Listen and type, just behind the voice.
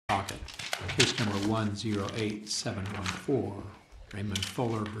docket. Case number 108714, Raymond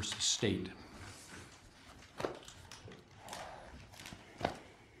Fuller versus State.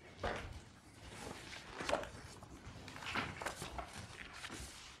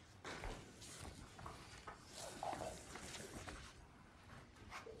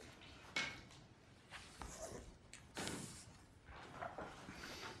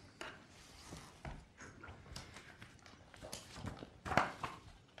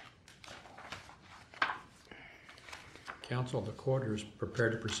 Counsel, the court is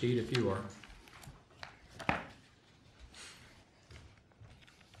prepared to proceed if you are.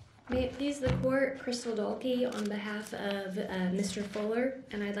 May it please the court, Crystal Dalkey on behalf of Mr. Fuller,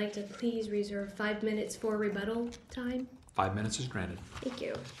 and I'd like to please reserve 5 minutes for rebuttal time. 5 minutes is granted. Thank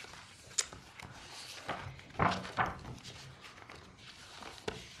you.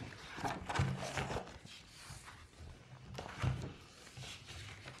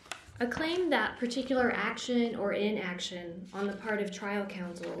 A claim that particular action or inaction on the part of trial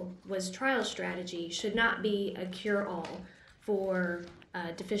counsel was trial strategy should not be a cure-all for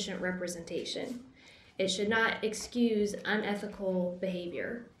deficient representation. It should not excuse unethical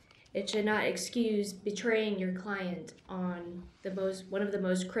behavior. It should not excuse betraying your client on one of the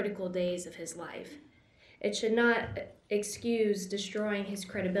most critical days of his life. It should not excuse destroying his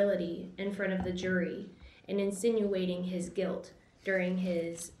credibility in front of the jury and insinuating his guilt during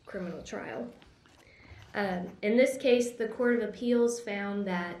his criminal trial. In this case, the Court of Appeals found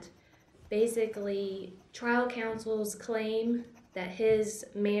that basically trial counsel's claim that his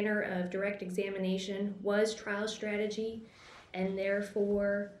manner of direct examination was trial strategy and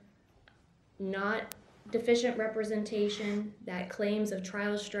therefore not deficient representation, that claims of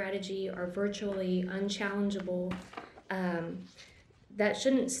trial strategy are virtually unchallengeable. That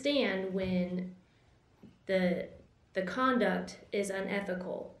shouldn't stand when the conduct is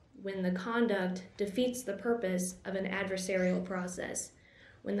unethical, when the conduct defeats the purpose of an adversarial process,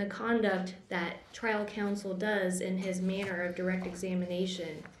 when the conduct that trial counsel does in his manner of direct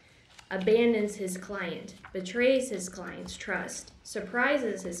examination abandons his client, betrays his client's trust,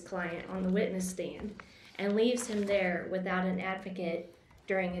 surprises his client on the witness stand, and leaves him there without an advocate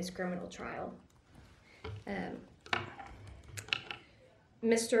during his criminal trial.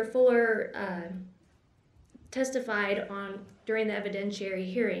 Mr. Fuller testified during the evidentiary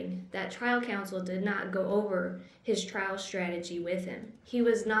hearing that trial counsel did not go over his trial strategy with him. He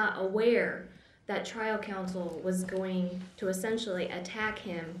was not aware that trial counsel was going to essentially attack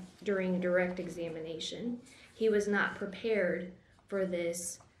him during direct examination. He was not prepared for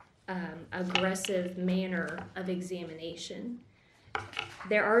this aggressive manner of examination.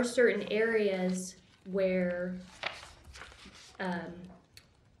 There are certain areas where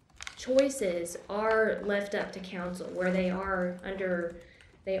choices are left up to counsel, where they are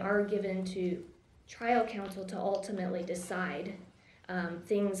given to trial counsel to ultimately decide.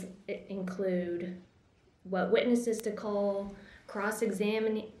 Things include what witnesses to call,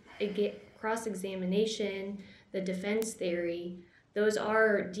 cross-examination, the defense theory. Those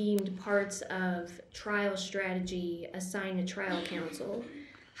are deemed parts of trial strategy assigned to trial counsel.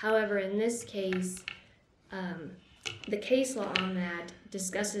 However, in this case, the case law on that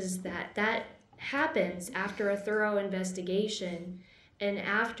discusses that happens after a thorough investigation and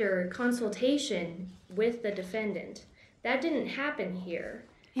after consultation with the defendant. That didn't happen here.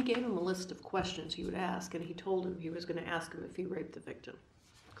 He gave him a list of questions he would ask, and he told him he was going to ask him if he raped the victim.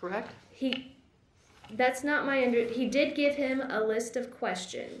 Correct? That's not my he did give him a list of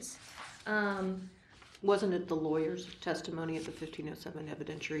questions. Wasn't it the lawyer's testimony at the 1507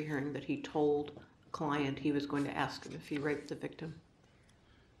 evidentiary hearing that he told the client he was going to ask him if he raped the victim?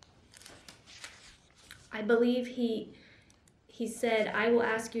 I believe he said, I will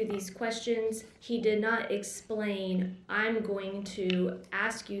ask you these questions. He did not explain, I'm going to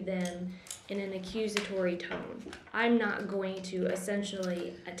ask you them in an accusatory tone. I'm not going to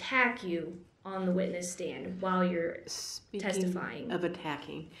essentially attack you on the witness stand while you're testifying. Of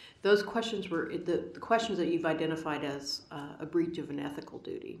attacking, those questions were the questions that you've identified as a breach of an ethical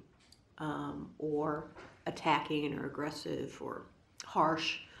duty, or attacking or aggressive or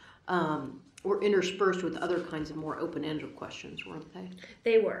harsh, were interspersed with other kinds of more open-ended questions, weren't they?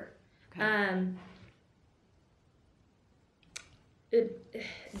 They were. Okay.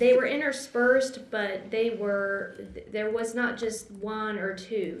 They were interspersed, but there was not just one or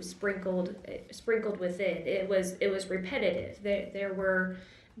two sprinkled within. It was repetitive. There were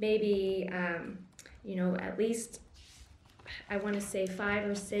maybe at least, I want to say 5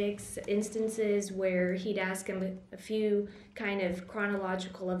 or 6 instances where he'd ask him a few kind of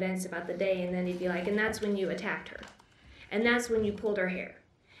chronological events about the day, and then he'd be like, and that's when you attacked her, and that's when you pulled her hair,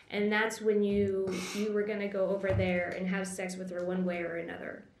 and that's when you were going to go over there and have sex with her one way or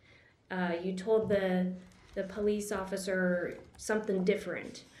another. You told the police officer something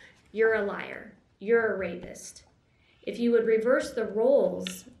different. You're a liar. You're a rapist. If you would reverse the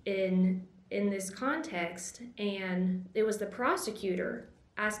roles in this context, and it was the prosecutor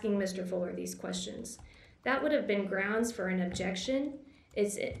asking Mr. Fuller these questions, that would have been grounds for an objection.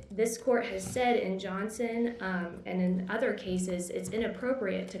 This court has said in Johnson and in other cases it's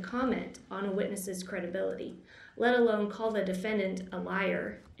inappropriate to comment on a witness's credibility, let alone call the defendant a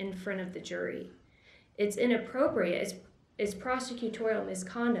liar in front of the jury. It's inappropriate, it's prosecutorial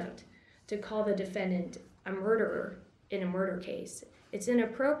misconduct to call the defendant a murderer in a murder case. It's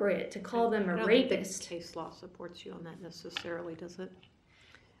inappropriate to call them a rapist. I don't think case law supports you on that necessarily, does it?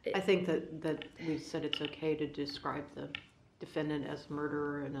 I think that we said it's okay to describe the defendant as a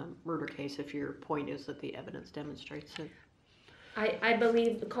murderer in a murder case if your point is that the evidence demonstrates it. I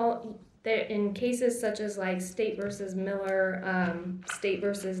believe that in cases such as like State versus Miller, State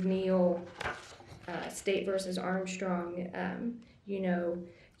versus Neal, State versus Armstrong,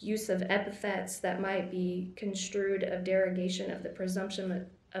 use of epithets that might be construed of derogation of the presumption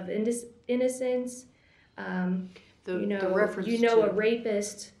of innocence. The reference a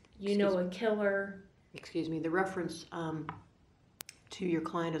rapist, a killer. Excuse me, the reference to your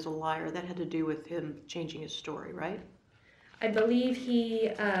client as a liar, that had to do with him changing his story, right? I believe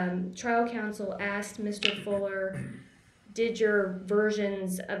trial counsel asked Mr. Fuller, did your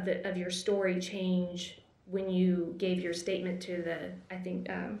versions of your story change when you gave your statement to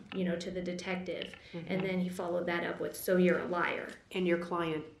the detective? Mm-hmm. And then he followed that up with, so you're a liar. And your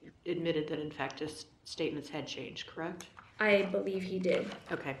client admitted that in fact his statements had changed, correct? I believe he did.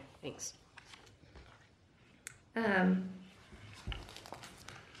 Okay, thanks.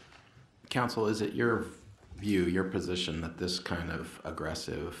 Counsel, is it your view, your position, that this kind of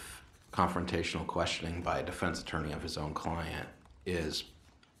aggressive, confrontational questioning by a defense attorney of his own client is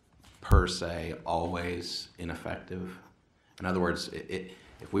per se always ineffective? In other words,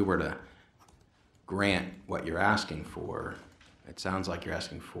 if we were to grant what you're asking for, it sounds like you're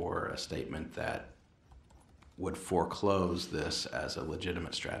asking for a statement that would foreclose this as a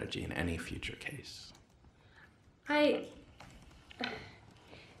legitimate strategy in any future case.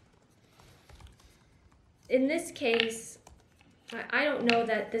 In this case, I don't know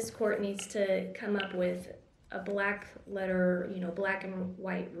that this court needs to come up with a black letter, black and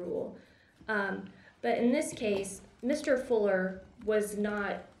white rule. But in this case, Mr. Fuller was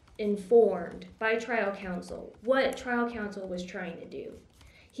not informed by trial counsel what trial counsel was trying to do.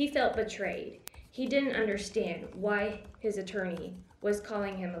 He felt betrayed. He didn't understand why his attorney was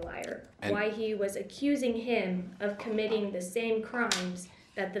calling him a liar, why he was accusing him of committing the same crimes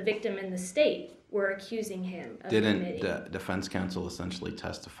that the victim and the state were accusing him of committing. Didn't the defense counsel essentially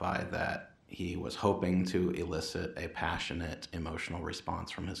testify that he was hoping to elicit a passionate, emotional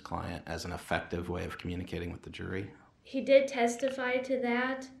response from his client as an effective way of communicating with the jury? He did testify to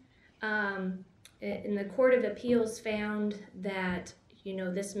that. And the Court of Appeals found that,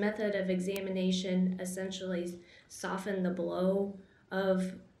 this method of examination essentially softened the blow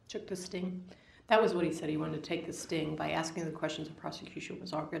of... Took the sting. That was what he said. He wanted to take the sting by asking the questions the prosecution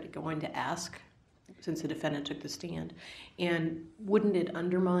was already going to ask since the defendant took the stand. And wouldn't it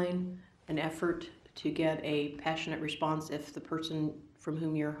undermine an effort to get a passionate response if the person from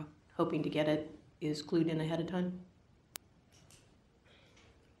whom you're hoping to get it is clued in ahead of time?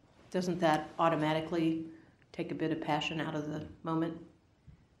 Doesn't that automatically take a bit of passion out of the moment?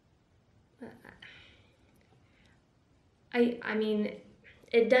 I mean,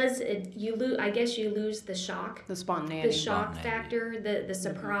 it does. I guess you lose the shock, the spontaneity, the shock factor, the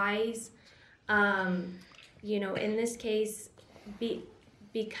surprise. In this case,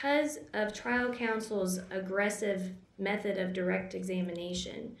 because of trial counsel's aggressive method of direct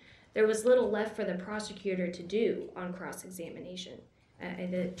examination, there was little left for the prosecutor to do on cross-examination.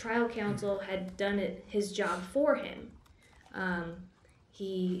 The trial counsel had done his job for him.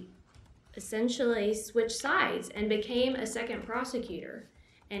 He essentially switched sides and became a second prosecutor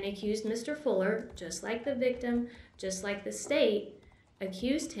and accused Mr. Fuller, just like the victim, just like the state,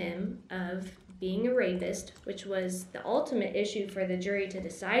 accused him of being a rapist, which was the ultimate issue for the jury to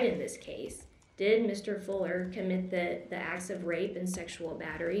decide in this case. Did Mr. Fuller commit the acts of rape and sexual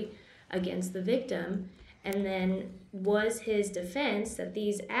battery against the victim? And then was his defense that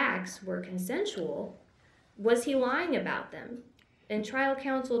these acts were consensual? Was he lying about them? And trial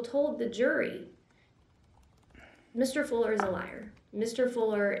counsel told the jury, Mr. Fuller is a liar. Mr.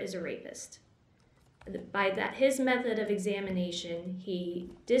 Fuller is a rapist. By his method of examination, he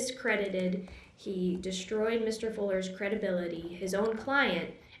discredited, he destroyed Mr. Fuller's credibility, his own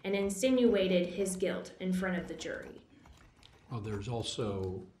client, and insinuated his guilt in front of the jury. Well, there's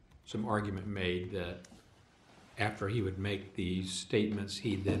also some argument made that after he would make these statements,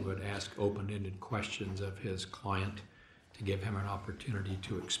 he then would ask open-ended questions of his client to give him an opportunity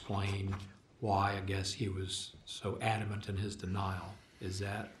to explain why, I guess, he was so adamant in his denial. Is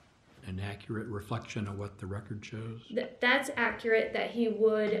that an accurate reflection of what the record shows? That's accurate, that he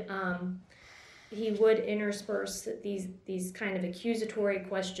would intersperse these kind of accusatory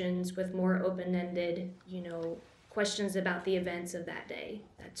questions with more open-ended, questions about the events of that day.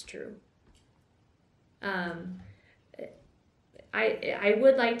 That's true. I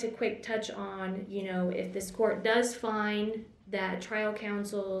would like to quick touch on, if this court does find that trial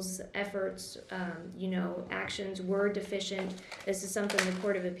counsel's efforts, actions were deficient. This is something the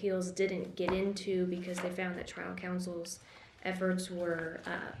Court of Appeals didn't get into because they found that trial counsel's efforts were,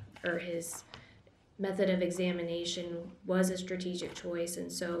 or his method of examination was a strategic choice,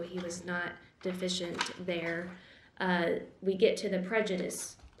 and so he was not deficient there. We get to the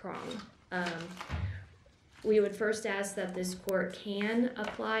prejudice prong. We would first ask that this court can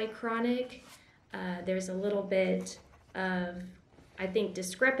apply chronic. There's a little bit of, I think,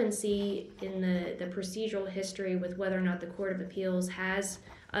 discrepancy in the procedural history with whether or not the Court of Appeals has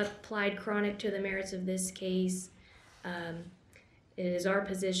applied chronic to the merits of this case. It is our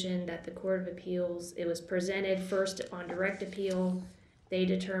position that the Court of Appeals, it was presented first on direct appeal. They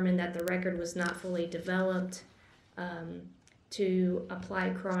determined that the record was not fully developed. To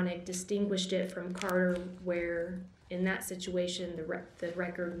apply chronic, distinguished it from Carter, where in that situation the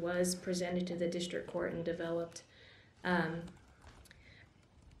record was presented to the district court and developed.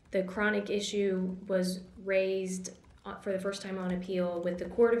 The chronic issue was raised for the first time on appeal with the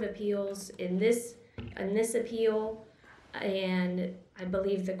Court of Appeals in this appeal, and I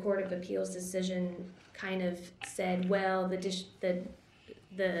believe the Court of Appeals decision kind of said, well, the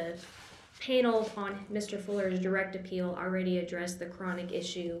panel on Mr. Fuller's direct appeal already addressed the chronic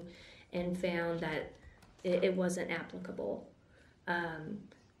issue and found that it wasn't applicable.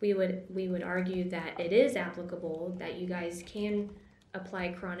 We would argue that it is applicable, that you guys can apply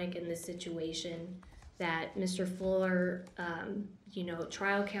chronic in this situation, that Mr. Fuller,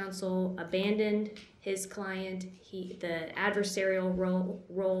 trial counsel abandoned his client. The adversarial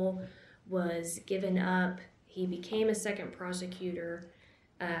role was given up. He became a second prosecutor.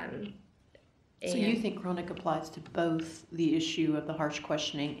 So you think chronic applies to both the issue of the harsh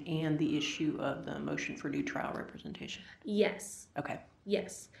questioning and the issue of the motion for new trial representation? Yes. Okay.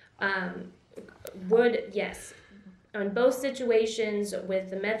 Yes. Yes. On both situations, with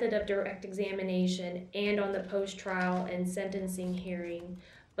the method of direct examination and on the post-trial and sentencing hearing,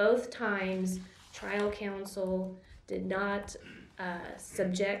 both times trial counsel did not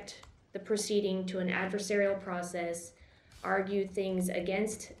subject the proceeding to an adversarial process, argued things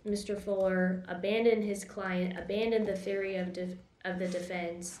against Mr. Fuller, abandoned his client, abandoned the theory of the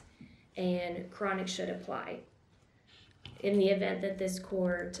defense, and chronic should apply. In the event that this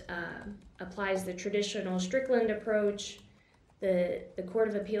court applies the traditional Strickland approach, the Court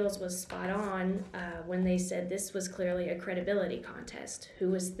of Appeals was spot on when they said this was clearly a credibility contest. Who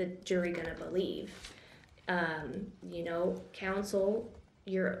was the jury going to believe?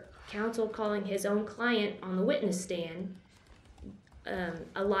 Your counsel calling his own client on the witness stand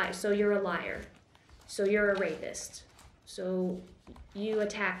a lie. So you're a liar. So you're a rapist. So you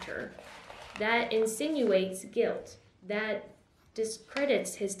attacked her. That insinuates guilt. That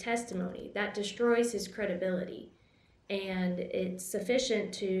discredits his testimony. That destroys his credibility. And it's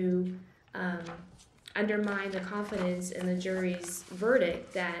sufficient to undermine the confidence in the jury's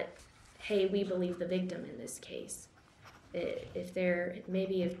verdict that, hey, we believe the victim in this case.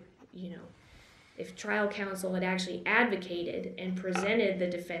 If trial counsel had actually advocated and presented the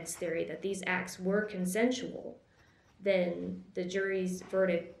defense theory that these acts were consensual, then the jury's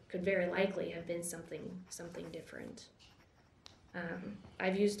verdict could very likely have been something different.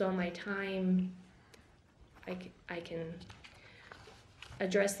 I've used all my time. I can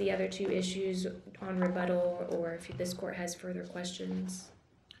address the other two issues on rebuttal, or if this court has further questions.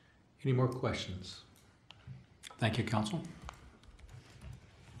 Any more questions? Thank you, counsel.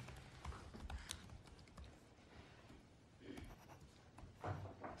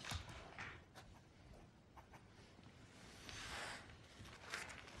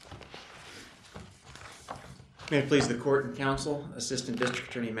 May it please the court and counsel, Assistant District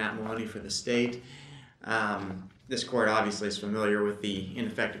Attorney Matt Maloney for the state. This court obviously is familiar with the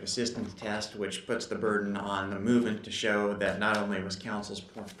ineffective assistance test, which puts the burden on the movement to show that not only was counsel's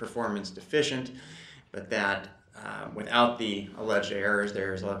performance deficient, but that without the alleged errors,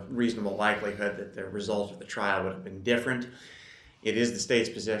 there's a reasonable likelihood that the result of the trial would have been different. it is the state's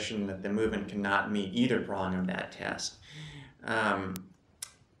position that the movement cannot meet either prong of that test.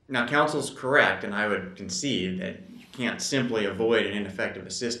 Now, counsel's correct, and I would concede that you can't simply avoid an ineffective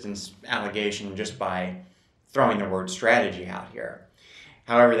assistance allegation just by throwing the word strategy out here.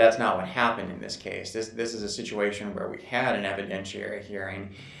 However, that's not what happened in this case. This is a situation where we had an evidentiary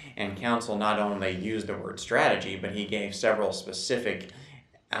hearing, and counsel not only used the word strategy, but he gave several specific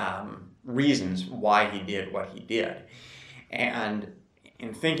reasons why he did what he did. And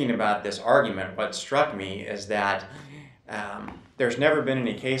in thinking about this argument, what struck me is that there's never been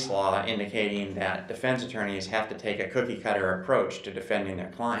any case law indicating that defense attorneys have to take a cookie-cutter approach to defending their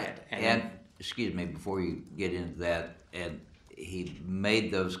client. And excuse me, before you get into that, and he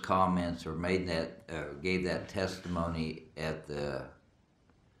made those comments or made that gave that testimony at the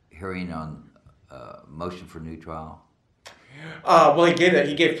hearing on motion for new trial. Well, he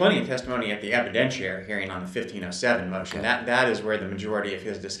gave plenty of testimony at the evidentiary hearing on the 1507 motion. Okay. That is where the majority of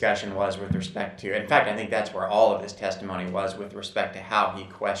his discussion was with respect to. In fact, I think that's where all of his testimony was with respect to how he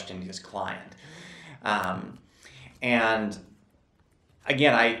questioned his client. And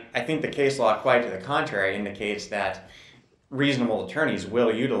again, I think the case law, quite to the contrary, indicates that reasonable attorneys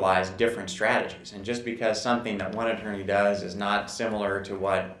will utilize different strategies. And just because something that one attorney does is not similar to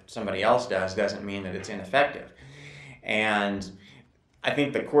what somebody else does doesn't mean that it's ineffective. And I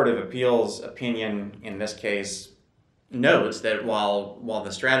think the Court of Appeals opinion in this case notes that while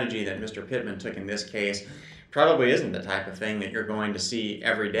the strategy that Mr. Pittman took in this case probably isn't the type of thing that you're going to see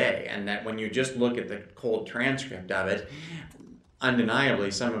every day, and that when you just look at the cold transcript of it,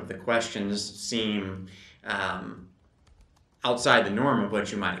 undeniably some of the questions seem outside the norm of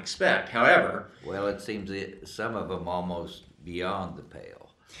what you might expect. However, Well, it seems that some of them almost beyond the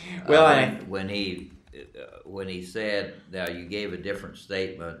pale. Well, when he said, now you gave a different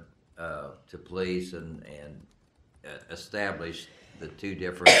statement to police and established the two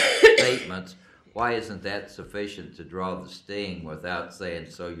different statements, why isn't that sufficient to draw the sting without saying,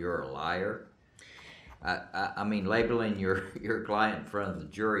 so you're a liar? I mean, labeling your client in front of the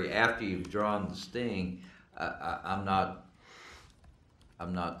jury after you've drawn the sting, I'm not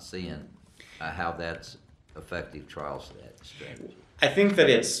seeing how that's effective trial strategy. I think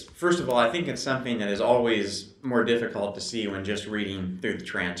that first of all, I think it's something that is always more difficult to see when just reading through the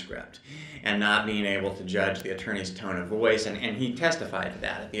transcript and not being able to judge the attorney's tone of voice. And he testified to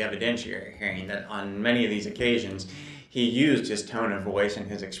that at the evidentiary hearing, that on many of these occasions, he used his tone of voice and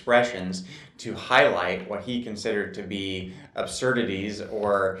his expressions to highlight what he considered to be absurdities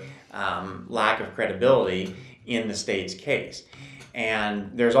or lack of credibility in the state's case.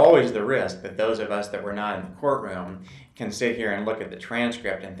 And there's always the risk that those of us that were not in the courtroom can sit here and look at the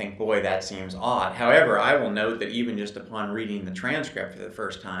transcript and think, boy, that seems odd. However, I will note that even just upon reading the transcript for the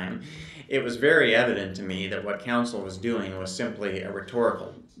first time, it was very evident to me that what counsel was doing was simply a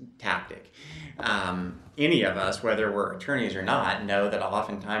rhetorical tactic. Any of us, whether we're attorneys or not, know that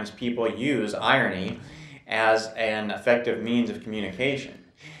oftentimes people use irony as an effective means of communication.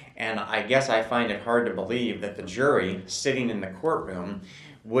 And I guess I find it hard to believe that the jury sitting in the courtroom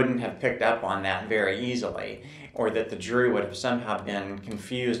wouldn't have picked up on that very easily, or that the jury would have somehow been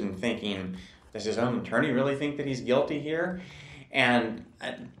confused and thinking, does his own attorney really think that he's guilty here? And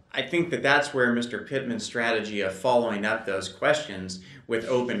I think that that's where Mr. Pittman's strategy of following up those questions with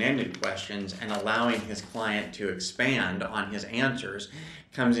open-ended questions and allowing his client to expand on his answers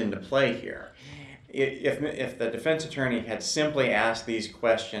comes into play here. If the defense attorney had simply asked these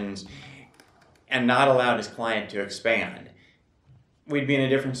questions and not allowed his client to expand, we'd be in a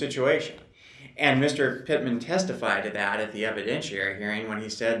different situation. And Mr. Pittman testified to that at the evidentiary hearing when he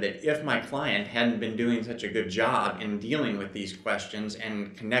said that if my client hadn't been doing such a good job in dealing with these questions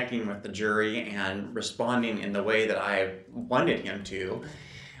and connecting with the jury and responding in the way that I wanted him to,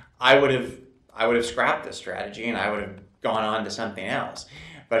 I would have scrapped this strategy and I would have gone on to something else.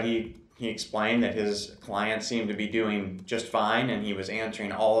 But he explained that his client seemed to be doing just fine and he was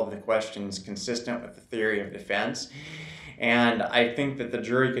answering all of the questions consistent with the theory of defense. And I think that the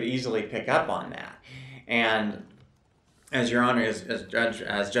jury could easily pick up on that. And as Your Honor,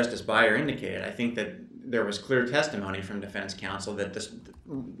 as Justice Beyer indicated, I think that there was clear testimony from defense counsel that this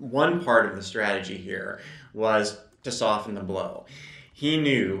one part of the strategy here was to soften the blow. He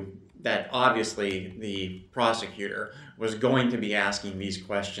knew that obviously the prosecutor was going to be asking these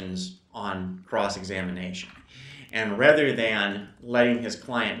questions on cross-examination. And rather than letting his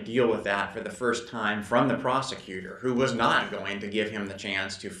client deal with that for the first time from the prosecutor, who was not going to give him the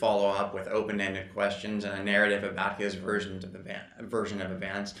chance to follow up with open-ended questions and a narrative about his version of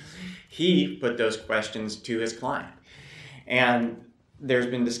events, he put those questions to his client. And there's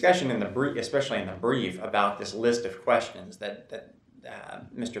been discussion in the brief, especially in the brief, about this list of questions that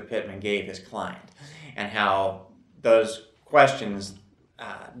Mr. Pittman gave his client, and how those questions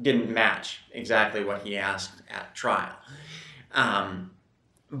didn't match exactly what he asked at trial.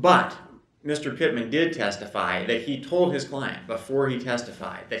 But Mr. Pittman did testify that he told his client before he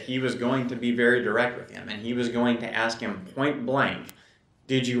testified that he was going to be very direct with him, and he was going to ask him point blank,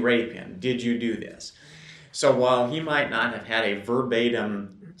 did you rape him? Did you do this? So while he might not have had a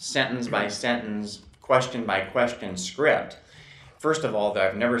verbatim sentence by sentence, question by question script, first of all,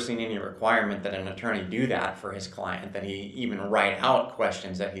 I've never seen any requirement that an attorney do that for his client, that he even write out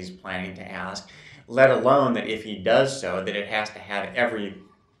questions that he's planning to ask, let alone that if he does so, that it has to have every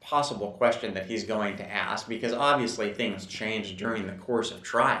possible question that he's going to ask, because obviously things change during the course of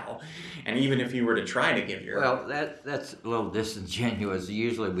trial. And even if you were to try to give your... Well, that's a little disingenuous.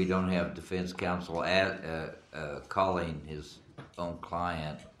 Usually we don't have defense counsel calling his own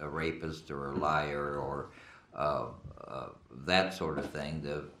client a rapist or a liar or that sort of thing.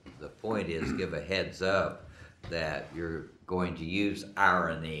 The point is give a heads up that you're going to use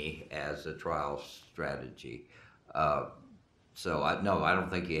irony as a trial strategy. So I don't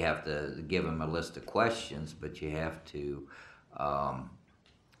think you have to give him a list of questions, but you have to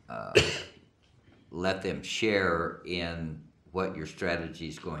let them share in what your strategy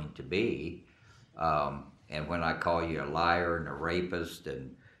is going to be. And when I call you a liar and a rapist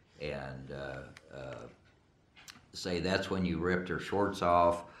and say that's when you ripped her shorts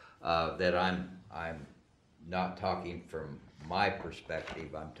off, that I'm not talking from my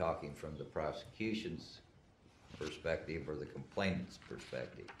perspective. I'm talking from the prosecution's perspective or the complainant's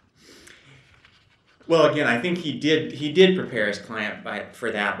perspective. Well, again, I think he did prepare his client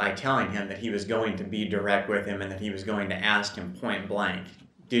for that by telling him that he was going to be direct with him and that he was going to ask him point blank,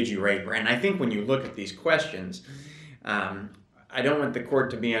 did you rape her? And I think when you look at these questions, I don't want the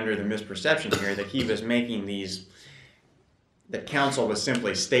court to be under the misperception here that he was making these, that counsel was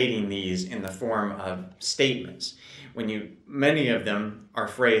simply stating these in the form of statements. Many of them are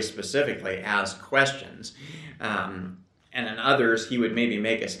phrased specifically as questions. And in others, he would maybe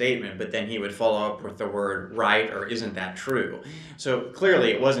make a statement, but then he would follow up with the word right or isn't that true? So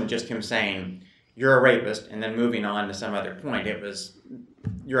clearly it wasn't just him saying, you're a rapist, and then moving on to some other point. It was,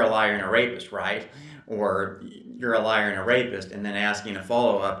 you're a liar and a rapist, right? Or you're a liar and a rapist, and then asking a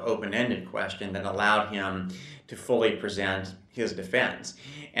follow-up open-ended question that allowed him to fully present his defense.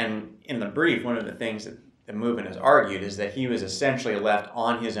 And in the brief, one of the things that the movement has argued is that he was essentially left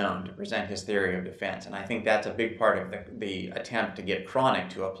on his own to present his theory of defense. And I think that's a big part of the attempt to get Cronick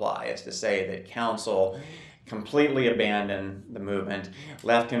to apply, is to say that counsel completely abandoned the movement,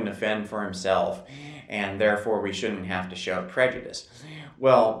 left him to fend for himself, and therefore we shouldn't have to show prejudice.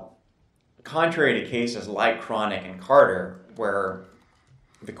 Well, contrary to cases like Cronick and Carter, where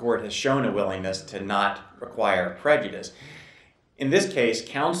the court has shown a willingness to not require prejudice, in this case,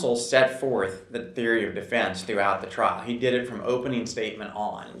 counsel set forth the theory of defense throughout the trial. He did it from opening statement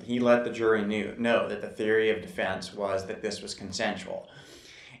on. He let the jury know that the theory of defense was that this was consensual.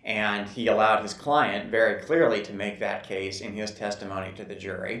 And he allowed his client very clearly to make that case in his testimony to the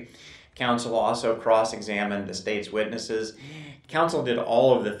jury. Counsel also cross-examined the state's witnesses. Counsel did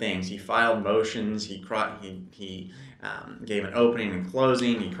all of the things. He filed motions, he gave an opening and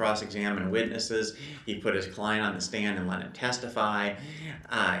closing, he cross-examined witnesses, he put his client on the stand and let him testify.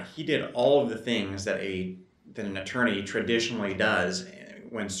 He did all of the things that an attorney traditionally does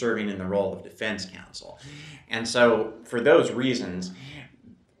when serving in the role of defense counsel. And so for those reasons,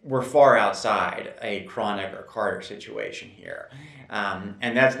 we're far outside a Cronick or Carter situation here.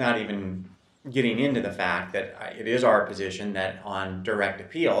 And that's not even getting into the fact that it is our position that on direct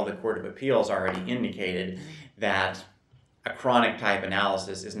appeal, the Court of Appeals already indicated that a Cronick type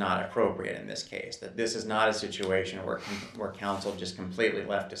analysis is not appropriate in this case, that this is not a situation where counsel just completely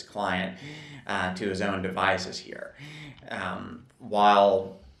left his client to his own devices here.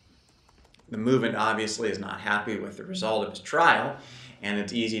 While the movement obviously is not happy with the result of his trial, and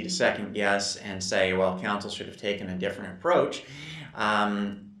it's easy to second guess and say, well, counsel should have taken a different approach,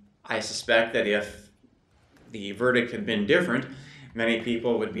 I suspect that if the verdict had been different, many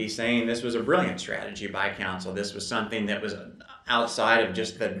people would be saying this was a brilliant strategy by counsel. This was something that was outside of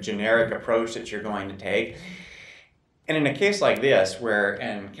just the generic approach that you're going to take. And in a case like this,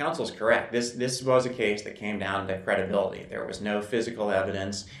 and counsel's correct, this was a case that came down to credibility. There was no physical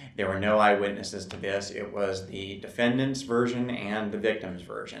evidence. There were no eyewitnesses to this. It was the defendant's version and the victim's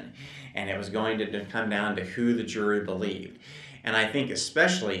version. And it was going to come down to who the jury believed. And I think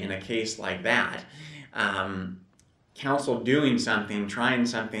especially in a case like that, counsel doing something, trying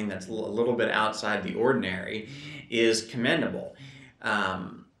something that's a little bit outside the ordinary is commendable.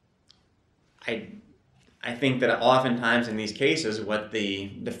 I think that oftentimes in these cases, what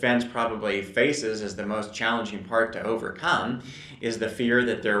the defense probably faces as the most challenging part to overcome is the fear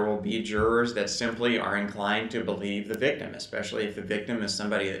that there will be jurors that simply are inclined to believe the victim, especially if the victim is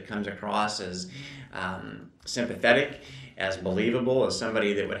somebody that comes across as sympathetic, as believable, as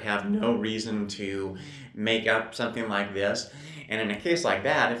somebody that would have no reason to make up something like this. And in a case like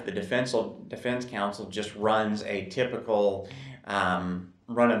that, if the defense counsel just runs a typical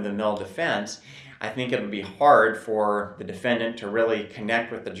run-of-the-mill defense, I think it would be hard for the defendant to really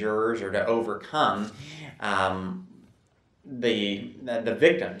connect with the jurors or to overcome the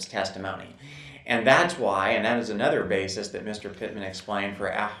victim's testimony. And that's why, and that is another basis that Mr. Pittman explained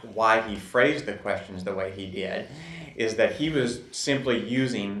for why he phrased the questions the way he did, is that he was simply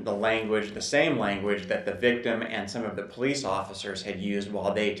using the language, the same language that the victim and some of the police officers had used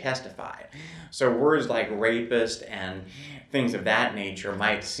while they testified. So words like rapist and things of that nature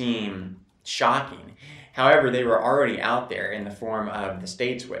might seem shocking. However, they were already out there in the form of the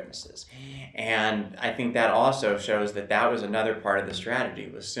state's witnesses. And I think that also shows that that was another part of the strategy,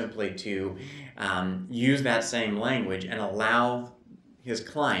 was simply to use that same language and allow his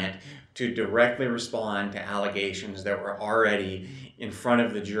client to directly respond to allegations that were already in front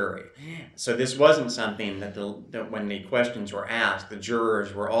of the jury. So this wasn't something that when the questions were asked, the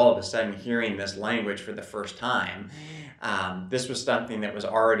jurors were all of a sudden hearing this language for the first time. This was something that was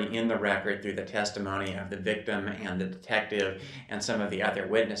already in the record through the testimony of the victim and the detective and some of the other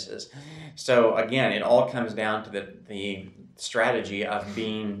witnesses. So again, it all comes down to the strategy of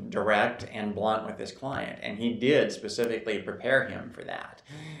being direct and blunt with his client, and he did specifically prepare him for that.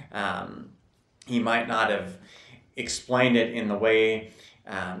 He might not have explained it in the way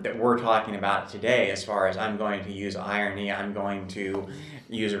that we're talking about today, as far as I'm going to use irony, I'm going to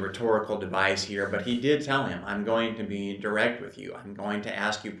use a rhetorical device here, but he did tell him, I'm going to be direct with you. I'm going to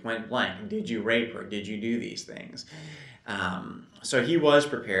ask you point blank, did you rape her? Did you do these things? So he was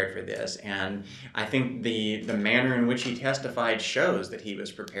prepared for this, and I think the manner in which he testified shows that he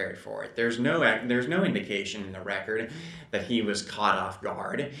was prepared for it. There's no indication in the record that he was caught off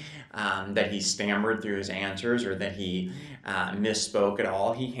guard, that he stammered through his answers, or that he misspoke at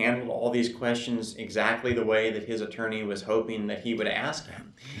all. He handled all these questions exactly the way that his attorney was hoping that he would ask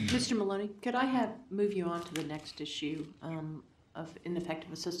him. Mr. Maloney, could I move you on to the next issue of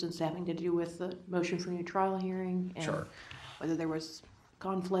ineffective assistance having to do with the motion for new trial hearing? And Sure. whether there was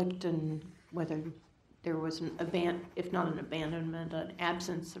conflict and whether there was if not an abandonment, an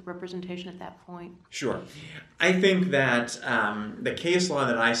absence of representation at that point? Sure. I think that the case law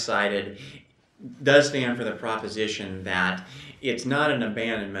that I cited does stand for the proposition that it's not an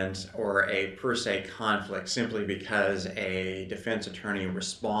abandonment or a per se conflict simply because a defense attorney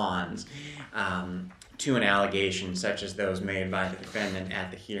responds to an allegation such as those made by the defendant at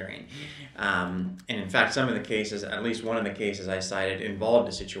the hearing. And in fact, some of the cases, at least one of the cases I cited, involved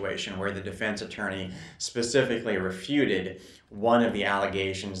a situation where the defense attorney specifically refuted one of the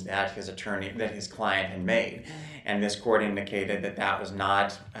allegations that his client had made. And this court indicated that that was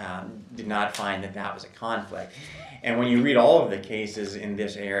not, did not find that that was a conflict. And when you read all of the cases in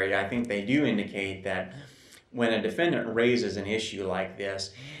this area, I think they do indicate that when a defendant raises an issue like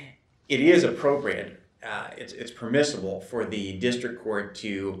this, it is appropriate, it's permissible for the district court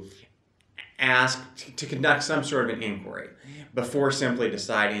to to conduct some sort of an inquiry before simply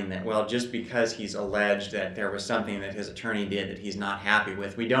deciding that, well, just because he's alleged that there was something that his attorney did that he's not happy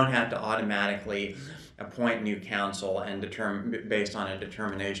with, we don't have to automatically appoint new counsel and based on a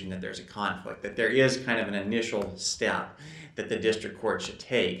determination that there's a conflict, that there is kind of an initial step that the district court should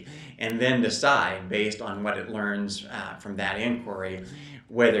take, and then decide, based on what it learns from that inquiry,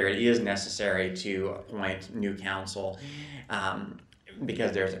 whether it is necessary to appoint new counsel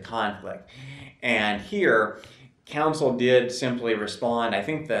because there's a conflict. And here, counsel did simply respond. I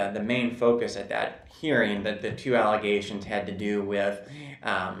think the main focus at that hearing, that the two allegations had to do with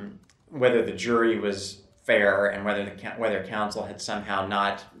whether the jury was fair and whether counsel had somehow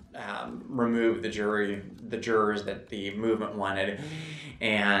not removed the jurors that the movement wanted.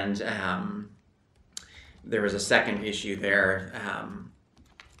 And there was a second issue there.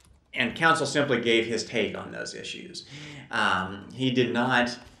 And counsel simply gave his take on those issues. He did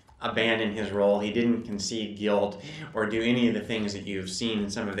not abandon his role. He didn't concede guilt or do any of the things that you've seen in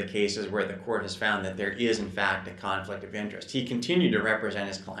some of the cases where the court has found that there is, in fact, a conflict of interest. He continued to represent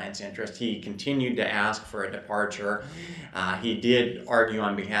his client's interest. He continued to ask for a departure. He did argue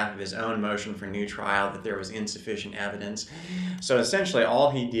on behalf of his own motion for new trial that there was insufficient evidence. So essentially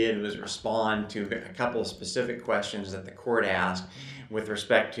all he did was respond to a couple of specific questions that the court asked with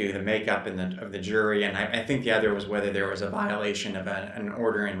respect to the makeup of the jury, and I think the other was whether there was a violation of an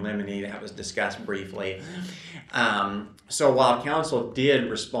order in limine that was discussed briefly. So while counsel did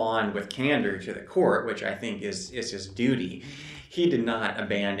respond with candor to the court, which I think is his duty, he did not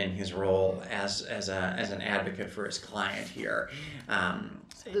abandon his role as an advocate for his client here.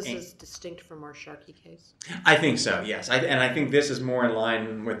 So this is distinct from our Sharkey case? I think so, yes. And I think this is more in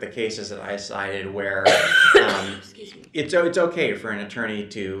line with the cases that I cited where it's okay for an attorney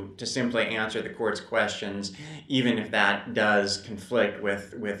to simply answer the court's questions, even if that does conflict with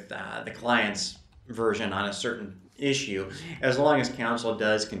the client's version on a certain issue, as long as counsel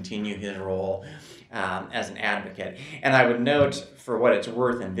does continue his role as an advocate. And I would note, for what it's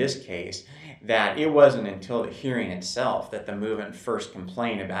worth in this case, that it wasn't until the hearing itself that the movement first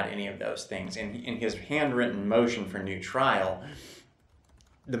complained about any of those things. In his handwritten motion for new trial,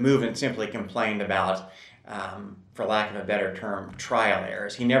 the movement simply complained about, for lack of a better term, trial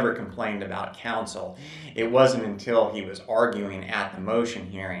errors. He never complained about counsel. It wasn't until he was arguing at the motion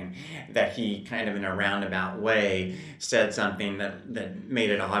hearing that he, kind of in a roundabout way, said something that made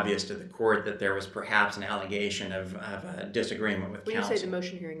it obvious to the court that there was perhaps an allegation of a disagreement with When counsel. you say the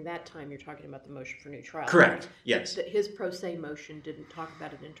motion hearing that time, you're talking about the motion for new trial. Correct, yes. His pro se motion didn't talk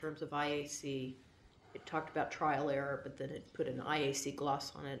about it in terms of IAC. It talked about trial error, but then it put an IAC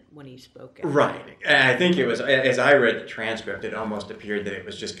gloss on it when he spoke. Right. And I think it was, as I read the transcript, it almost appeared that it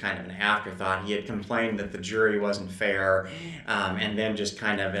was just kind of an afterthought. He had complained that the jury wasn't fair, and then just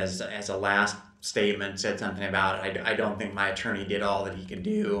kind of as a last statement said something about, I don't think my attorney did all that he could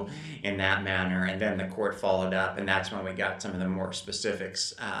do in that manner. And then the court followed up, and that's when we got some of the more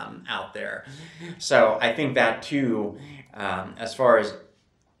specifics out there. So I think that too, as far as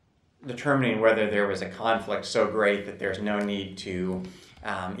determining whether there was a conflict so great that there's no need to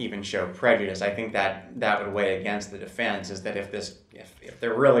even show prejudice, I think that would weigh against the defense, is that if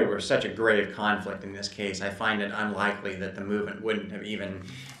there really were such a grave conflict in this case, I find it unlikely that the movement wouldn't have even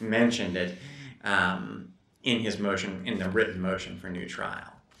mentioned it in his motion, in the written motion for new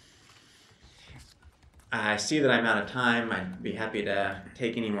trial. I see that I'm out of time. I'd be happy to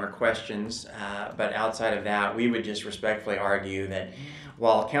take any more questions, but outside of that, we would just respectfully argue that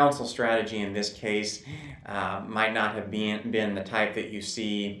while counsel strategy in this case might not have been the type that you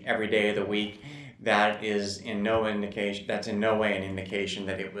see every day of the week, that is in no indication. That's in no way an indication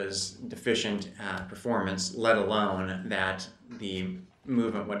that it was deficient performance, let alone that the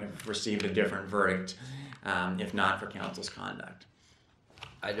movement would have received a different verdict if not for counsel's conduct.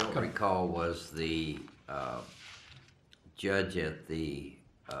 I don't recall, was the judge at the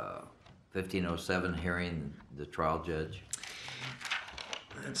 1507 hearing the trial judge?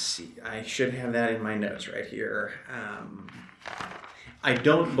 Let's see, I should have that in my notes right here. I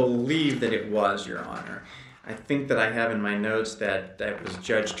don't believe that it was, Your Honor. I think that I have in my notes that it was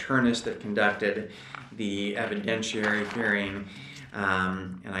Judge Turnus that conducted the evidentiary hearing,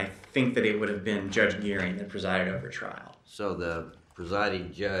 and I think that it would have been Judge Gearing that presided over trial. So the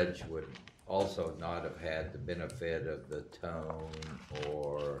presiding judge would also not have had the benefit of the tone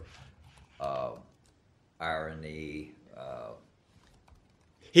or irony.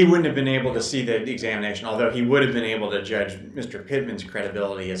 He wouldn't have been able to see the examination, although he would have been able to judge Mr. Pittman's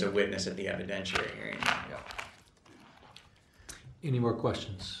credibility as a witness at the evidentiary hearing. Yeah. Any more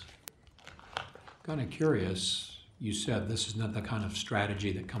questions? Kind of curious, you said this is not the kind of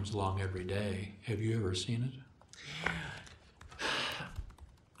strategy that comes along every day. Have you ever seen it?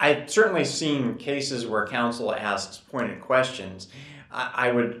 I've certainly seen cases where counsel asks pointed questions.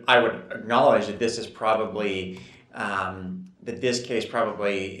 I would acknowledge that this is probably that this case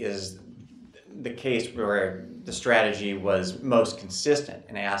probably is the case where the strategy was most consistent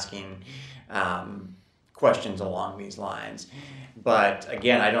in asking questions along these lines. But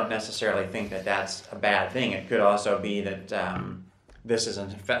again, I don't necessarily think that that's a bad thing. It could also be that this is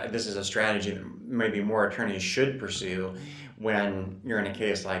a strategy that maybe more attorneys should pursue when you're in a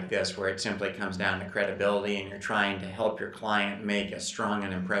case like this, where it simply comes down to credibility and you're trying to help your client make as strong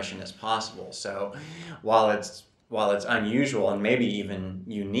an impression as possible. So while it's unusual and maybe even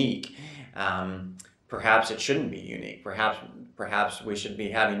unique, perhaps it shouldn't be unique. Perhaps we should be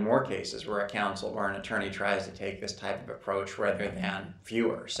having more cases where a counsel or an attorney tries to take this type of approach rather than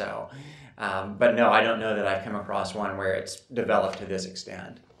fewer. So, but no, I don't know that I've come across one where it's developed to this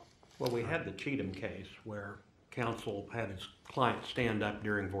extent. Well, we had the Cheatham case where counsel had his client stand up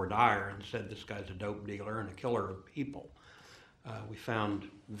during voir dire and said this guy's a dope dealer and a killer of people. We found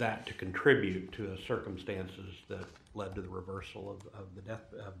that to contribute to the circumstances that led to the reversal of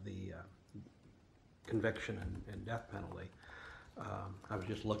the conviction and death penalty. I was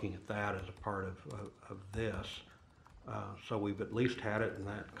just looking at that as a part of this. So we've at least had it in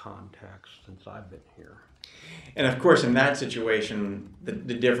that context since I've been here. And of course, in that situation, the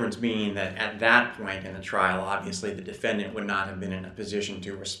difference being that at that point in the trial, obviously the defendant would not have been in a position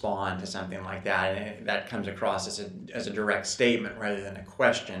to respond to something like that. And that comes across as a direct statement rather than a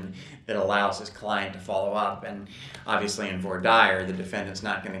question that allows his client to follow up. And obviously in voir dire, the defendant's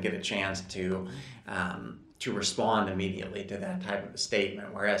not going to get a chance to respond immediately to that type of a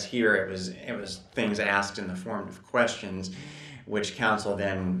statement. Whereas here it was things asked in the form of questions, which counsel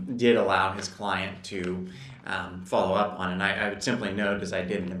then did allow his client to follow up on. And I would simply note, as I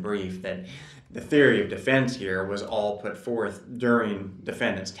did in the brief, that the theory of defense here was all put forth during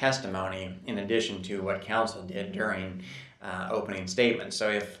defendant's testimony, in addition to what counsel did during opening statements. So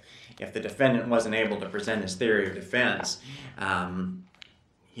if the defendant wasn't able to present his theory of defense,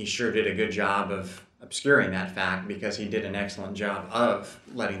 he sure did a good job of obscuring that fact, because he did an excellent job of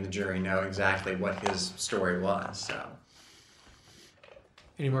letting the jury know exactly what his story was. So.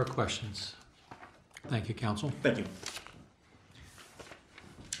 Any more questions? Thank you, counsel. Thank you.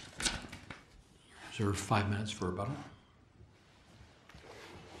 Reserve 5 minutes for rebuttal.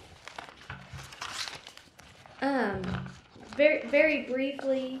 Very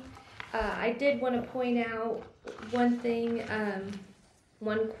briefly, I did want to point out one thing,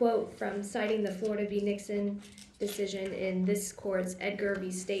 one quote from citing the Florida v. Nixon decision in this court's Edgar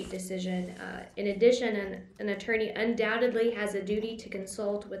v. State decision. In addition, an attorney undoubtedly has a duty to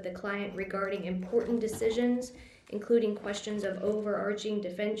consult with the client regarding important decisions, including questions of overarching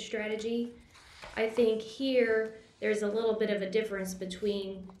defense strategy. I think here there's a little bit of a difference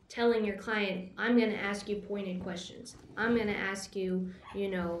between telling your client, I'm going to ask you pointed questions. I'm going to ask you,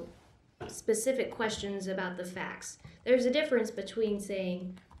 specific questions about the facts. There's a difference between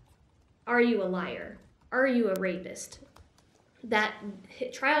saying, are you a liar? Are you a rapist? That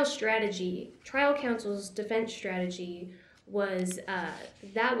trial counsel's defense strategy was,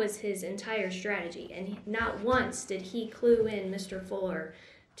 that was his entire strategy. And not once did he clue in Mr. Fuller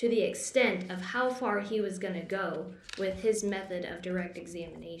to the extent of how far he was going to go with his method of direct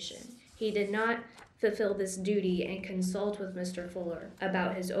examination. He did not fulfill this duty and consult with Mr. Fuller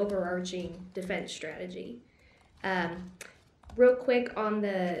about his overarching defense strategy. Real quick on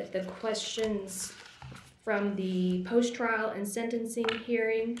the questions from the post-trial and sentencing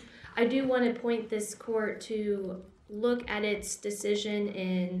hearing, I do want to point this court to look at its decision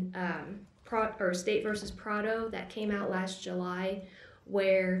in State versus Prado that came out last July,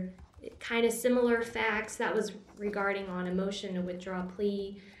 where kind of similar facts, that was regarding on a motion to withdraw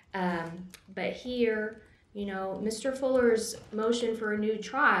plea. But here, Mr. Fuller's motion for a new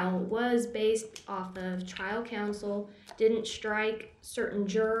trial was based off of trial counsel didn't strike certain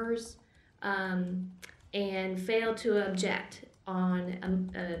jurors and failed to object on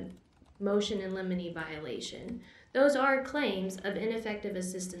a motion in limine violation. Those are claims of ineffective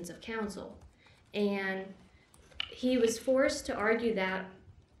assistance of counsel. And he was forced to argue that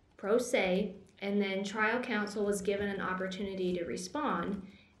pro se, and then trial counsel was given an opportunity to respond,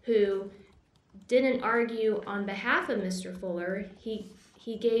 who didn't argue on behalf of Mr. Fuller.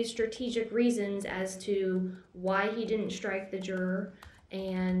 He gave strategic reasons as to why he didn't strike the juror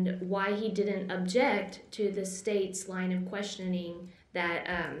and why he didn't object to the state's line of questioning that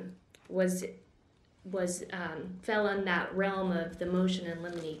fell in that realm of the motion in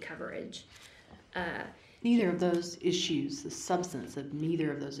limine coverage. Neither of those issues, the substance of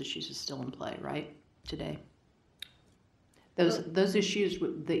neither of those issues is still in play, right, today? Those issues,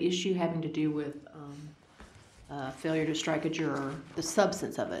 the issue having to do with failure to strike a juror, the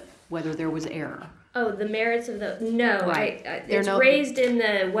substance of it, whether there was error. Oh, the merits of no, Right. It's raised in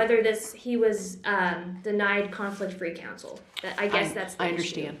the whether he was denied conflict-free counsel. I guess that's the I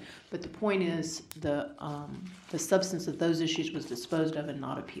understand, but the point is the substance of those issues was disposed of and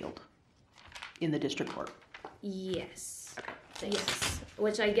not appealed in the district court. Yes. Yes.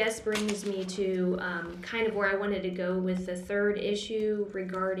 Which I guess brings me to kind of where I wanted to go with the third issue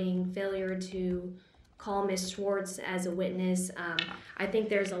regarding failure to call Ms. Schwartz as a witness. I think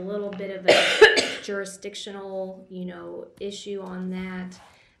there's a little bit of a jurisdictional, issue on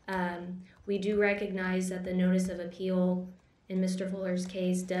that. We do recognize that the notice of appeal in Mr. Fuller's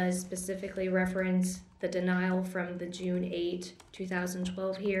case does specifically reference the denial from the June 8,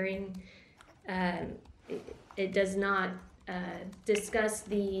 2012 hearing. It does not discuss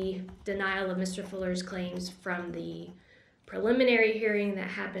the denial of Mr. Fuller's claims from the preliminary hearing that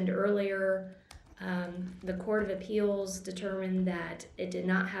happened earlier. The Court of Appeals determined that it did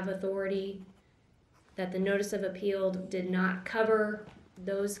not have authority, that the notice of appeal did not cover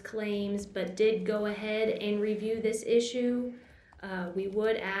those claims, but did go ahead and review this issue. We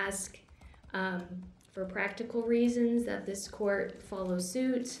would ask for practical reasons that this court follow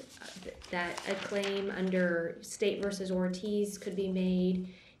suit, that a claim under State versus Ortiz could be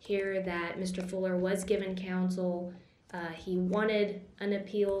made here, that Mr. Fuller was given counsel. He wanted an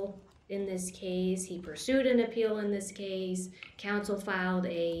appeal in this case. He pursued an appeal in this case. Counsel filed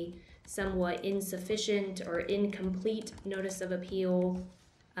a somewhat insufficient or incomplete notice of appeal,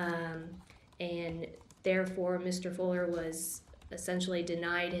 and therefore Mr. Fuller was essentially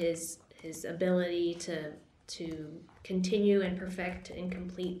denied his ability to continue and perfect and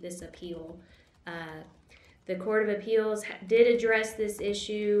complete this appeal. The Court of Appeals did address this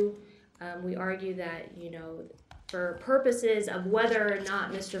issue. We argue that, for purposes of whether or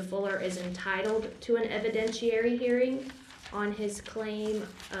not Mr. Fuller is entitled to an evidentiary hearing on his claim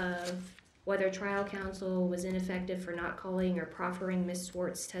of whether trial counsel was ineffective for not calling or proffering Ms.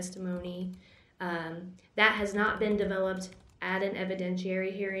 Swartz's testimony, that has not been developed at an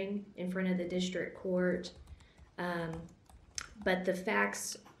evidentiary hearing in front of the district court. But the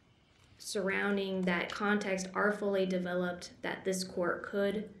facts surrounding that context are fully developed, that this court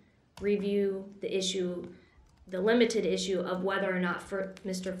could review the issue, the limited issue of whether or not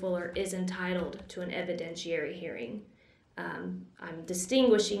Mr. Fuller is entitled to an evidentiary hearing. I'm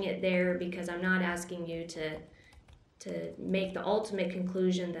distinguishing it there because I'm not asking you to make the ultimate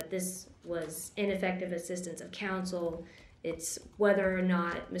conclusion that this was ineffective assistance of counsel. It's whether or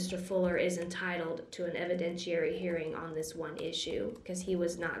not Mr. Fuller is entitled to an evidentiary hearing on this one issue, because he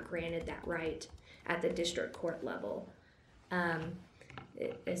was not granted that right at the district court level.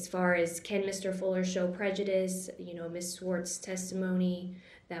 As far as can Mr. Fuller show prejudice, Ms. Swartz's testimony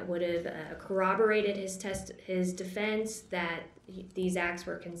that would have corroborated his defense that these acts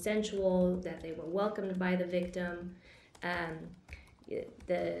were consensual, that they were welcomed by the victim.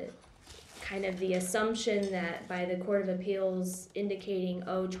 The assumption that by the Court of Appeals indicating,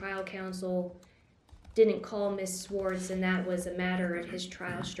 trial counsel didn't call Ms. Swartz and that was a matter of his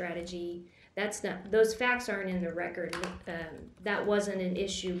trial strategy. Those facts aren't in the record. That wasn't an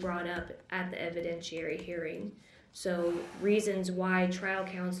issue brought up at the evidentiary hearing. So reasons why trial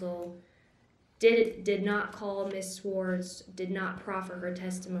counsel did not call Ms. Swartz, did not proffer her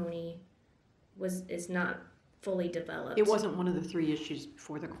testimony, is not fully developed. It wasn't one of the 3 issues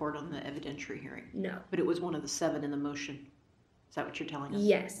before the court on the evidentiary hearing, No. but it was one of the 7 in the motion. Is that what you're telling us?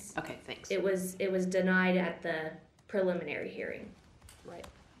 Yes. Okay, thanks. It was denied at the preliminary hearing. Right.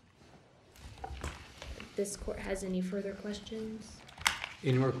 This court has any further questions?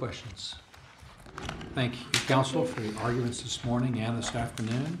 Any more questions? Thank you, counsel, for the arguments this morning and this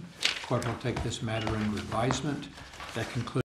afternoon. Court will take this matter under advisement. That concludes